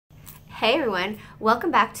Hey everyone,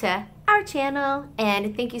 welcome back to our channel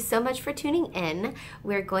and thank you so much for tuning in.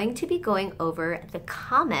 We're going to be going over the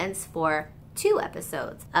comments for 2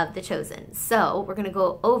 episodes of The Chosen. So we're going to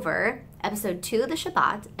go over episode 2, the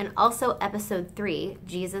Shabbat, and also episode 3,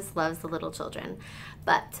 Jesus Loves the Little Children.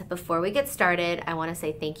 But before we get started, I want to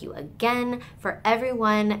say thank you again for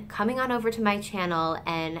everyone coming on over to my channel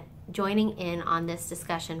and joining in on this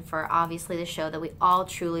discussion for obviously the show that we all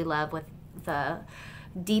truly love with the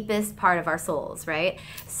deepest part of our souls, right?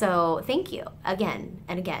 So thank you again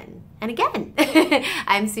and again and again.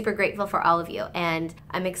 I'm super grateful for all of you, and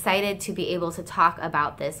I'm excited to be able to talk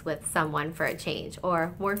about this with someone for a change,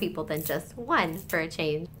 or more people than just one for a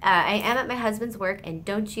change. I am at my husband's work, and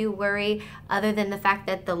don't you worry, other than the fact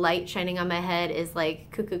that the light shining on my head is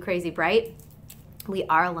like cuckoo crazy bright, we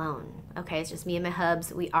are alone. Okay, it's just me and my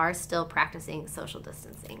hubs. We are still practicing social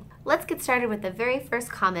distancing. Let's get started with the very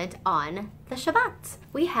first comment on the Shabbat.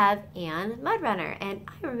 We have Ann Mudrunner, and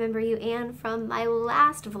I remember you, Ann, from my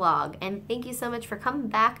last vlog, and thank you so much for coming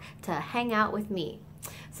back to hang out with me.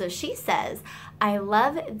 So she says, I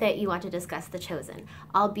love that you want to discuss The Chosen.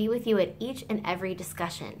 I'll be with you at each and every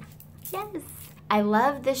discussion. Yes. I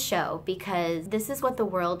love this show because this is what the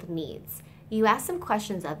world needs. You ask some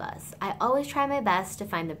questions of us. I always try my best to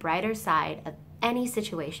find the brighter side of any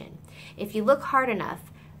situation. If you look hard enough,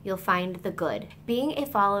 you'll find the good. Being a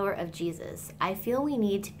follower of Jesus, I feel we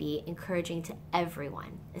need to be encouraging to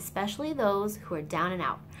everyone, especially those who are down and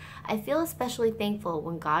out. I feel especially thankful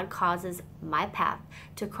when God causes my path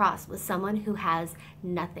to cross with someone who has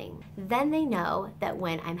nothing. Then they know that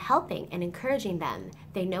when I'm helping and encouraging them,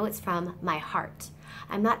 they know it's from my heart.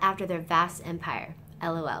 I'm not after their vast empire.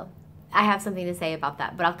 LOL. I have something to say about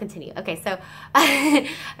that, but I'll continue. Okay, so I'm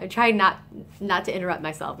trying not to interrupt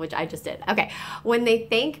myself, which I just did. Okay, when they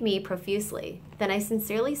thank me profusely, then I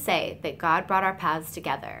sincerely say that God brought our paths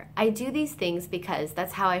together. I do these things because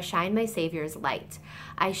that's how I shine my Savior's light.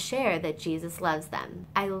 I share that Jesus loves them.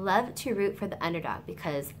 I love to root for the underdog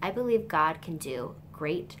because I believe God can do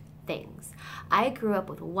great things. I grew up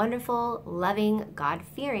with wonderful, loving,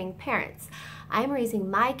 God-fearing parents. I'm raising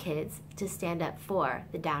my kids to stand up for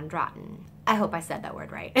the downtrodden. I hope I said that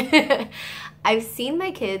word right. I've seen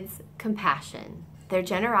my kids' compassion, their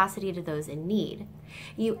generosity to those in need.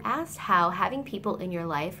 You asked how having people in your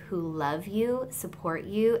life who love you, support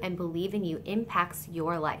you, and believe in you impacts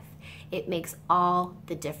your life. It makes all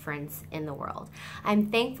the difference in the world.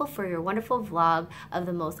 I'm thankful for your wonderful vlog of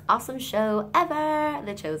the most awesome show ever,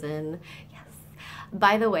 The Chosen. Yes.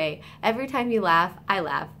 By the way, every time you laugh, I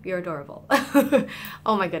laugh. You're adorable.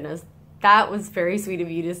 Oh my goodness. That was very sweet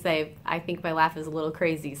of you to say. I think my laugh is a little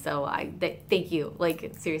crazy, so thank you.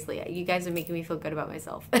 Like, seriously, you guys are making me feel good about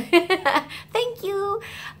myself. Thank you.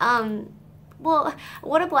 Well,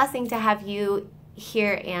 what a blessing to have you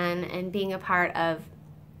here, Anne, and being a part of,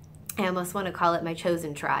 I almost want to call it my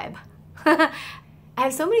chosen tribe. I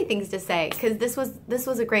have so many things to say because this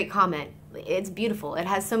was a great comment. It's beautiful. It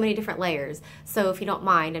has so many different layers. So if you don't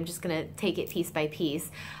mind, I'm just going to take it piece by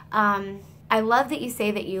piece. I love that you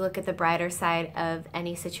say that you look at the brighter side of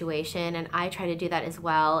any situation, and I try to do that as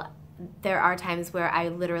well. There are times where I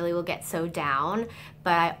literally will get so down,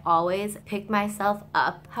 but I always pick myself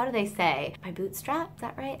up. How do they say? My bootstrap? Is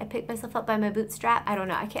that right? I pick myself up by my bootstrap? I don't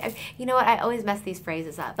know. I can't. You know what? I always mess these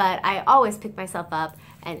phrases up, but I always pick myself up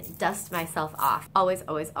and dust myself off. Always,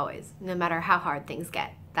 always, always. No matter how hard things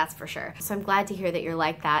get. That's for sure. So I'm glad to hear that you're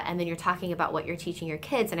like that, and then you're talking about what you're teaching your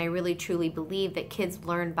kids, and I really truly believe that kids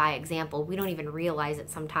learn by example. We don't even realize it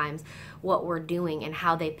sometimes what we're doing and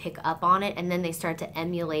how they pick up on it, and then they start to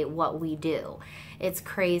emulate what we do. It's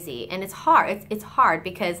crazy, and it's hard. It's hard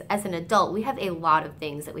because as an adult, we have a lot of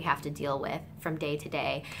things that we have to deal with from day to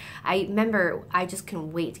day. I remember I just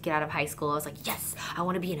couldn't wait to get out of high school. I was like, yes, I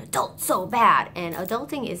want to be an adult so bad, and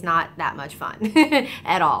adulting is not that much fun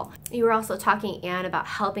at all. You were also talking, Anne, about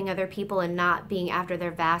helping other people and not being after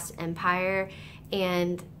their vast empire,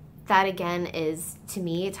 and that again is, to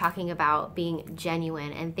me, talking about being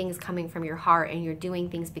genuine and things coming from your heart, and you're doing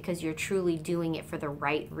things because you're truly doing it for the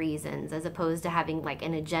right reasons, as opposed to having like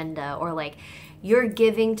an agenda, or like you're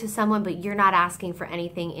giving to someone but you're not asking for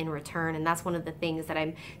anything in return. And that's one of the things that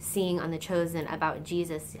I'm seeing on The Chosen about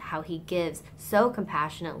Jesus, how he gives so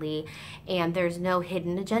compassionately, and there's no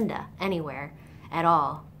hidden agenda anywhere at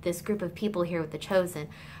all. This group of people here with The Chosen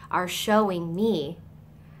are showing me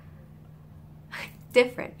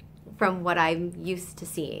different from what I'm used to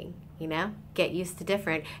seeing, you know? Get used to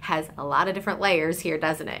different has a lot of different layers here,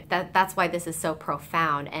 doesn't it? That's why this is so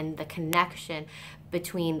profound, and the connection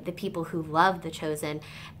between the people who love The Chosen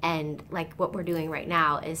and like what we're doing right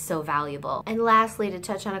now is so valuable. And lastly, to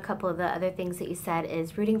touch on a couple of the other things that you said,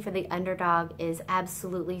 is rooting for the underdog is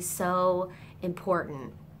absolutely so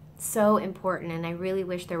important. So important, and I really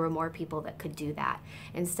wish there were more people that could do that.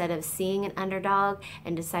 Instead of seeing an underdog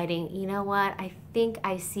and deciding, you know what, I think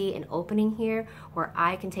I see an opening here where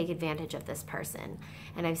I can take advantage of this person.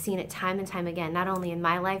 And I've seen it time and time again, not only in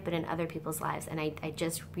my life, but in other people's lives. And I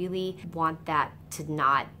just really want that to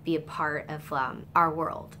not be a part of our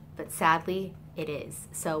world. But sadly, it is.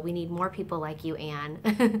 So we need more people like you,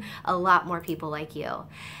 Anne. A lot more people like you.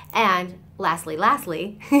 And lastly,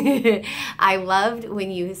 I loved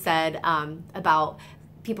when you said about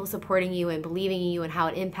people supporting you and believing in you and how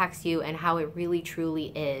it impacts you and how it really truly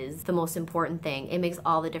is the most important thing. It makes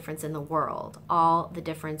all the difference in the world. All the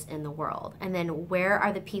difference in the world. And then where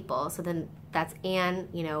are the people? So then that's Anne,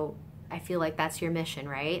 you know, I feel like that's your mission,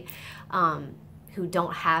 right? Who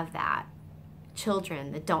don't have that.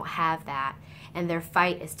 Children that don't have that, and their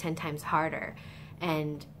fight is 10 times harder.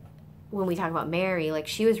 And when we talk about Mary, like,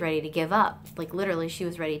 she was ready to give up. Like, literally, she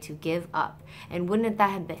was ready to give up. And wouldn't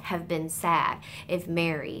that have been sad if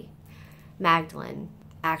Mary Magdalene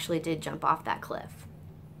actually did jump off that cliff?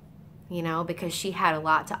 You know, because she had a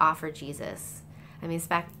lot to offer Jesus. I mean,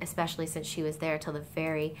 especially since she was there till the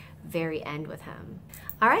very, very end with him.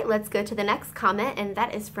 All right, let's go to the next comment, and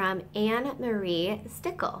that is from Anne Marie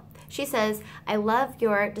Stickle. She says, I love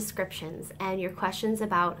your descriptions and your questions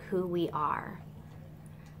about who we are.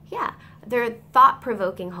 Yeah, they're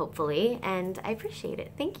thought-provoking, hopefully, and I appreciate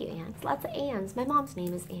it. Thank you, Anne. Lots of Annes. My mom's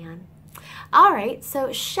name is Anne. All right,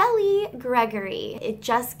 so Shelly Gregory, it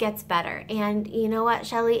just gets better. And you know what,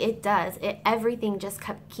 Shelly, it does. Everything just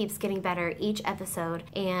keeps getting better each episode.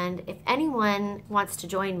 And if anyone wants to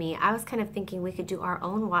join me, I was kind of thinking we could do our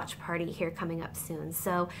own watch party here coming up soon.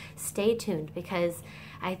 So stay tuned, because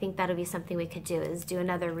I think that'll be something we could do, is do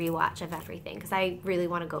another rewatch of everything, because I really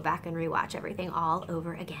want to go back and rewatch everything all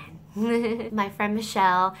over again. My friend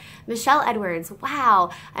Michelle Edwards,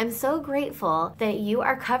 wow, I'm so grateful that you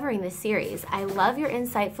are covering this series. I love your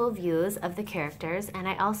insightful views of the characters, and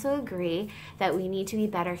I also agree that we need to be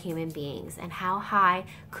better human beings. And how high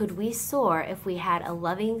could we soar if we had a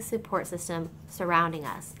loving support system surrounding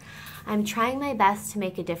us? I'm trying my best to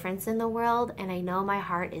make a difference in the world, and I know my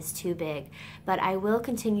heart is too big, but I will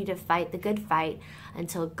continue to fight the good fight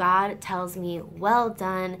until God tells me, well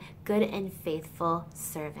done, good and faithful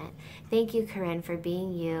servant. Thank you, Corinne, for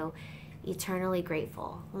being you. Eternally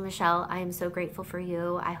grateful. Well, Michelle, I am so grateful for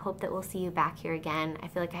you. I hope that we'll see you back here again. I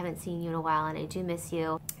feel like I haven't seen you in a while, and I do miss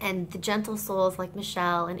you. And the gentle souls like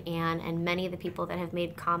Michelle and Anne and many of the people that have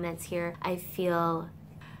made comments here, I feel,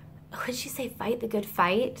 what did she say, fight the good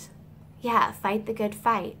fight? Yeah, fight the good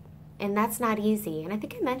fight. And that's not easy. And I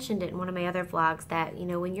think I mentioned it in one of my other vlogs that, you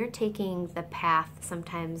know, when you're taking the path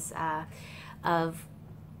sometimes of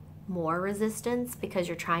more resistance because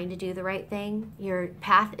you're trying to do the right thing, your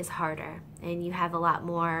path is harder and you have a lot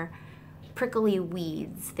more prickly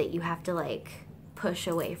weeds that you have to like push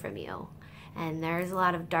away from you. And there's a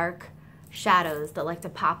lot of dark shadows that like to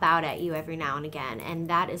pop out at you every now and again. And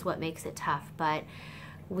that is what makes it tough. But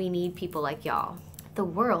we need people like y'all. The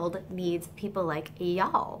world needs people like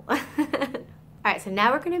y'all. All right, so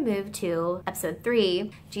now we're going to move to episode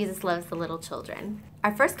 3, Jesus Loves the Little Children.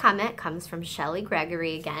 Our first comment comes from Shelly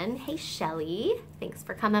Gregory again. Hey, Shelly. Thanks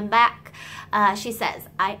for coming back. She says,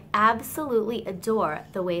 I absolutely adore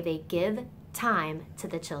the way they give time to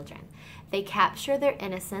the children. They capture their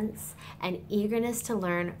innocence and eagerness to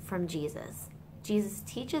learn from Jesus. Jesus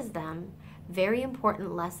teaches them very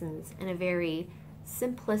important lessons in a very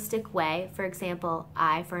simplistic way. For example,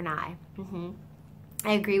 eye for an eye.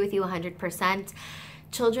 I agree with you 100%.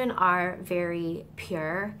 Children are very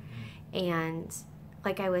pure, and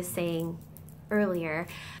like I was saying earlier,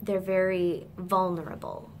 they're very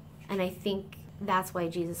vulnerable. And I think that's why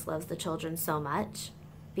Jesus loves the children so much,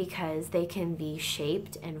 because they can be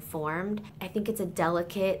shaped and formed. I think it's a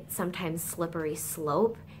delicate, sometimes slippery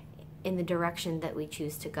slope in the direction that we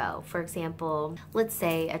choose to go. For example, let's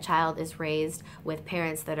say a child is raised with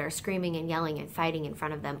parents that are screaming and yelling and fighting in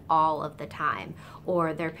front of them all of the time,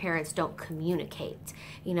 or their parents don't communicate.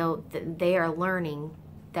 You know, they are learning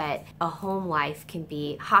that a home life can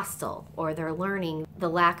be hostile, or they're learning the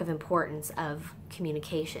lack of importance of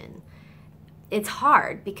communication. it's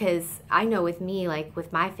hard because I know with me, like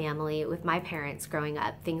with my family, with my parents growing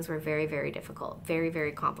up, things were very, very difficult, very,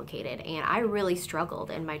 very complicated. And I really struggled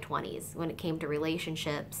in my 20s when it came to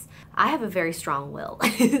relationships. I have a very strong will.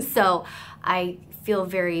 So I feel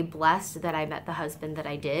very blessed that I met the husband that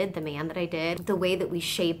I did, the man that I did. The way that we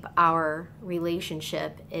shape our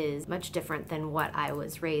relationship is much different than what I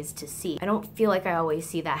was raised to see. I don't feel like I always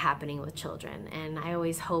see that happening with children, and I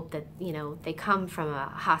always hope that, you know, they come from a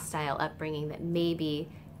hostile upbringing, that maybe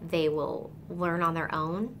they will learn on their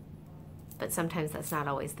own. But sometimes that's not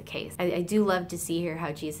always the case. I do love to see here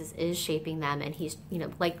how Jesus is shaping them, and he's, you know,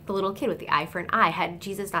 like the little kid with the eye for an eye. Had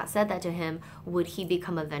Jesus not said that to him, would he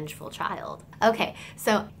become a vengeful child? Okay,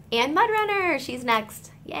 so Ann Mudrunner, she's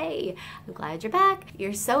next. Yay, I'm glad you're back.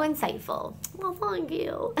 You're so insightful. Well, thank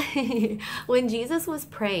you. When Jesus was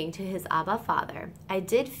praying to his Abba Father, I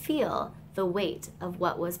did feel the weight of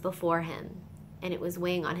what was before him, and it was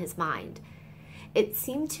weighing on his mind. It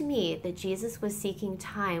seemed to me that Jesus was seeking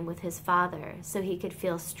time with his Father so he could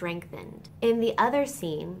feel strengthened. In the other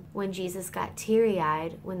scene, when Jesus got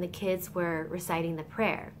teary-eyed when the kids were reciting the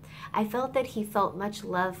prayer, I felt that he felt much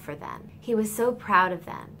love for them. He was so proud of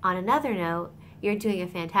them. On another note, you're doing a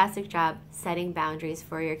fantastic job setting boundaries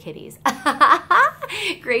for your kitties.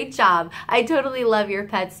 Great job. I totally love your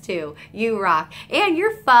pets too. You rock. And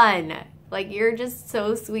you're fun. Like, you're just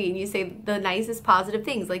so sweet, and you say the nicest positive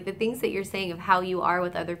things, like the things that you're saying of how you are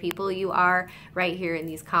with other people, you are right here in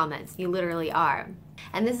these comments. You literally are.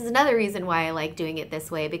 And this is another reason why I like doing it this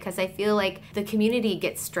way, because I feel like the community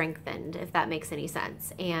gets strengthened, if that makes any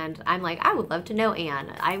sense. And I'm like, I would love to know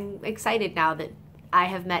Ann. I'm excited now that I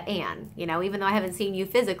have met Ann. You know, even though I haven't seen you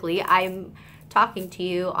physically, I'm talking to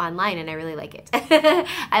you online, and I really like it.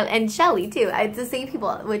 And Shelly too. It's the same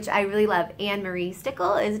people, which I really love. Anne Marie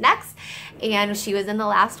Stickle is next, and she was in the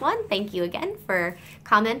last one. Thank you again for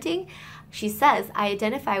commenting. She says, I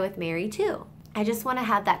identify with Mary too. I just want to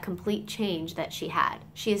have that complete change that she had.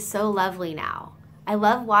 She is so lovely now. I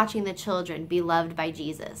love watching the children be loved by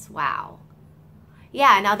Jesus. Wow.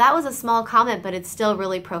 Yeah, now that was a small comment, but it's still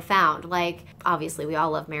really profound. Like, obviously we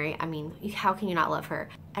all love Mary. I mean, how can you not love her?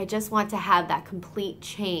 I just want to have that complete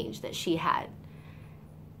change that she had.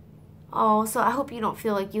 Oh, so I hope you don't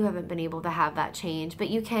feel like you haven't been able to have that change, but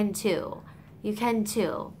you can too. You can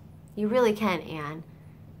too. You really can, Anne.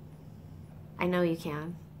 I know you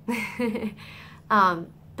can.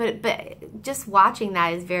 But just watching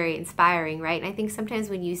that is very inspiring, right? And I think sometimes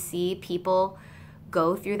when you see people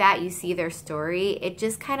go through that, you see their story, it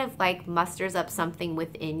just kind of like musters up something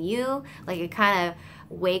within you. Like, it kind of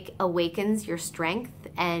awakens your strength,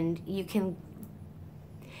 and you can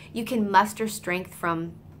muster strength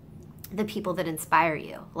from the people that inspire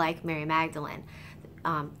you, like Mary Magdalene,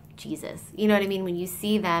 Jesus. You know what I mean? When you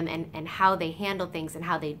see them and how they handle things and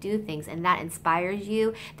how they do things, and that inspires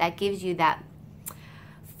you, that gives you that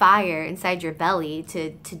fire inside your belly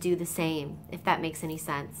to do the same, if that makes any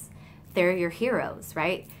sense. They're your heroes,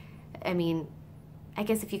 right? I mean, I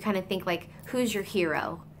guess if you kind of think like, who's your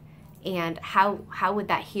hero, and how would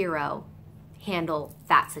that hero handle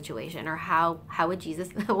that situation, or how would Jesus,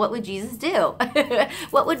 what would Jesus do?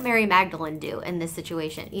 What would Mary Magdalene do in this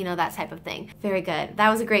situation? You know, that type of thing. Very good. That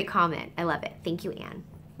was a great comment. I love it. Thank you, Anne.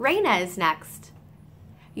 Raina is next.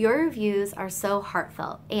 Your reviews are so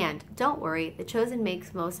heartfelt, and don't worry, The Chosen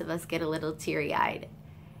makes most of us get a little teary-eyed.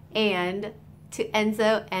 And to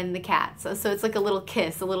Enzo and the cat. So it's like a little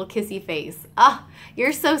kiss, a little kissy face. Ah, oh,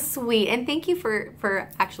 you're so sweet. And thank you for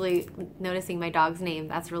actually noticing my dog's name.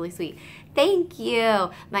 That's really sweet. Thank you.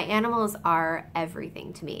 My animals are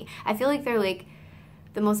everything to me. I feel like they're like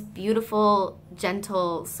the most beautiful,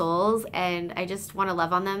 gentle souls, and I just want to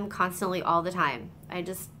love on them constantly all the time.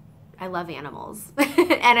 I love animals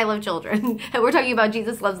and I love children. We're talking about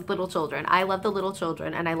Jesus loves little children. I love the little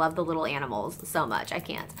children, and I love the little animals so much. I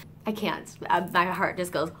can't. My heart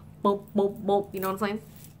just goes, boop, boop, boop. You know what I'm saying?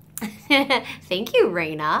 Thank you,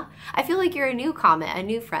 Raina. I feel like you're a new comment, a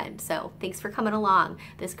new friend. So thanks for coming along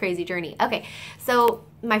this crazy journey. Okay, so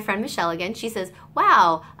my friend Michelle again, she says,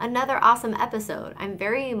 wow, another awesome episode. I'm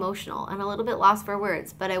very emotional and a little bit lost for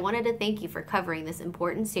words, but I wanted to thank you for covering this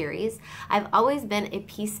important series. I've always been a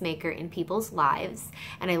peacemaker in people's lives,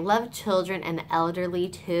 and I love children and the elderly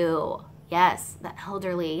too. Yes, the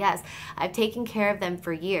elderly, yes. I've taken care of them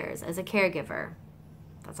for years as a caregiver.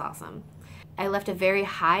 That's awesome. I left a very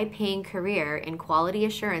high-paying career in quality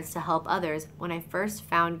assurance to help others when I first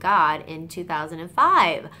found God in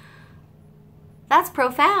 2005. That's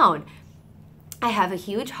profound. I have a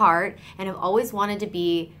huge heart and have always wanted to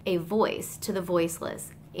be a voice to the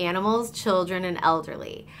voiceless. animals, children, and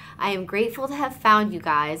elderly. I am grateful to have found you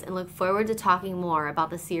guys and look forward to talking more about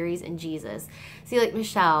the series and Jesus. See, like,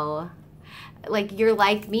 Michelle, like, you're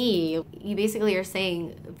like me. You basically are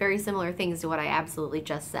saying very similar things to what I absolutely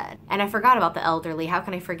just said. And I forgot about the elderly. How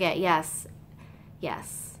can I forget? Yes.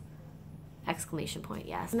 Yes. Exclamation point,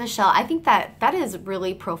 yes. Michelle, I think that is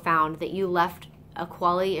really profound that you left a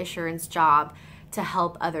quality assurance job to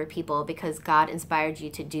help other people because God inspired you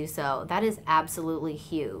to do so. That is absolutely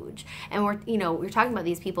huge. And we're talking about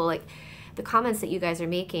these people, like the comments that you guys are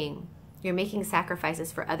making. You're making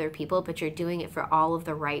sacrifices for other people, but you're doing it for all of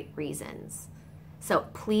the right reasons. So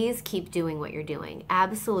please keep doing what you're doing.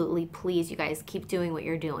 Absolutely, please, you guys, keep doing what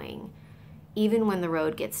you're doing, even when the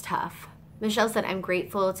road gets tough. Michelle said, I'm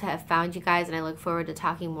grateful to have found you guys, and I look forward to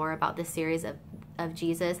talking more about this series of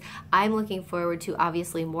Jesus. I'm looking forward to,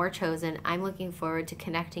 obviously, more Chosen. I'm looking forward to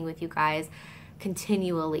connecting with you guys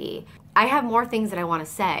continually. I have more things that I want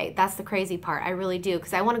to say. That's the crazy part. I really do,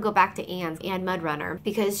 because I want to go back to Ann Mudrunner,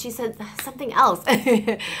 because she said something else.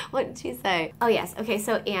 What did she say? Oh, yes. Okay,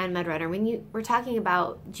 so Ann Mudrunner, when you were talking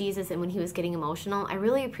about Jesus and when he was getting emotional, I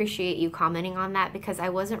really appreciate you commenting on that, because I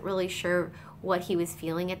wasn't really sure what he was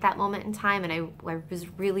feeling at that moment in time, and I was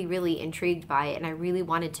really, really intrigued by it, and I really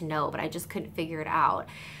wanted to know, but I just couldn't figure it out.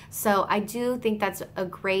 So I do think that's a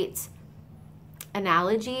great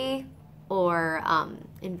analogy or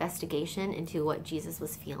investigation into what Jesus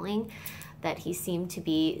was feeling, that he seemed to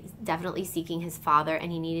be definitely seeking his Father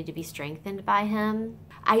and he needed to be strengthened by him.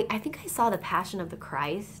 I think I saw The Passion of the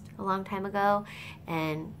Christ a long time ago,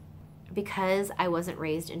 and because I wasn't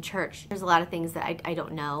raised in church, there's a lot of things that I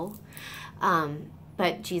don't know.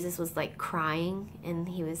 But Jesus was like crying and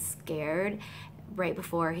he was scared right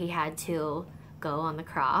before he had to go on the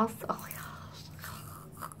cross. Oh my gosh.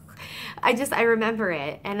 I remember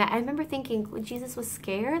it. And I remember thinking, well, Jesus was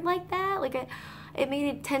scared like that? Like, it made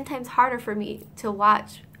it 10 times harder for me to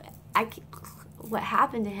watch what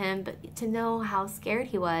happened to him, but to know how scared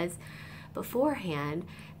he was beforehand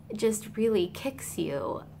just really kicks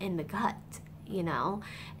you in the gut, you know?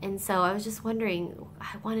 And so I was just wondering,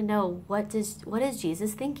 I want to know, what is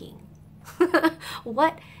Jesus thinking?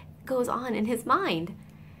 What goes on in his mind?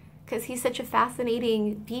 Because he's such a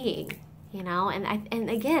fascinating being, you know? And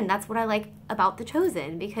again, that's what I like about The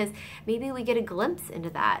Chosen, because maybe we get a glimpse into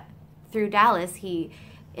that. Through Dallas, he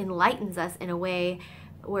enlightens us in a way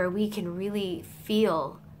where we can really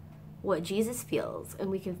feel what Jesus feels, and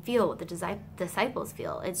we can feel what the disciples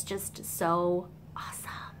feel. It's just so awesome.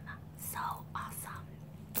 So awesome.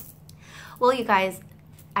 Well, you guys,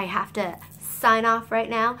 I have to sign off right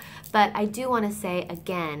now, but I do want to say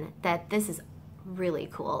again that this is really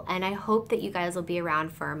cool, and I hope that you guys will be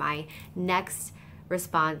around for my next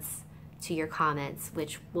response to your comments,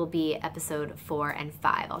 which will be episode 4 and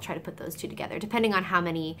 5. I'll try to put those two together depending on how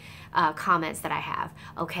many comments that I have.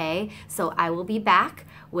 Okay, so I will be back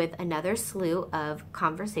with another slew of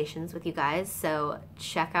conversations with you guys, so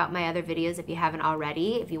check out my other videos if you haven't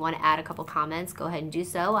already. If you want to add a couple comments, go ahead and do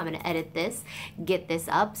so. I'm going to edit this, get this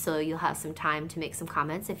up, so you'll have some time to make some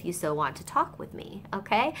comments if you so want to talk with me.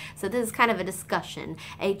 Okay, so this is kind of a discussion,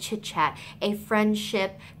 a chit chat, a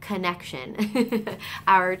friendship connection.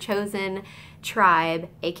 Our chosen tribe,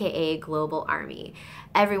 aka Global Army.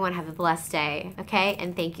 Everyone have a blessed day, okay?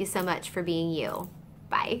 And thank you so much for being you.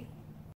 Bye.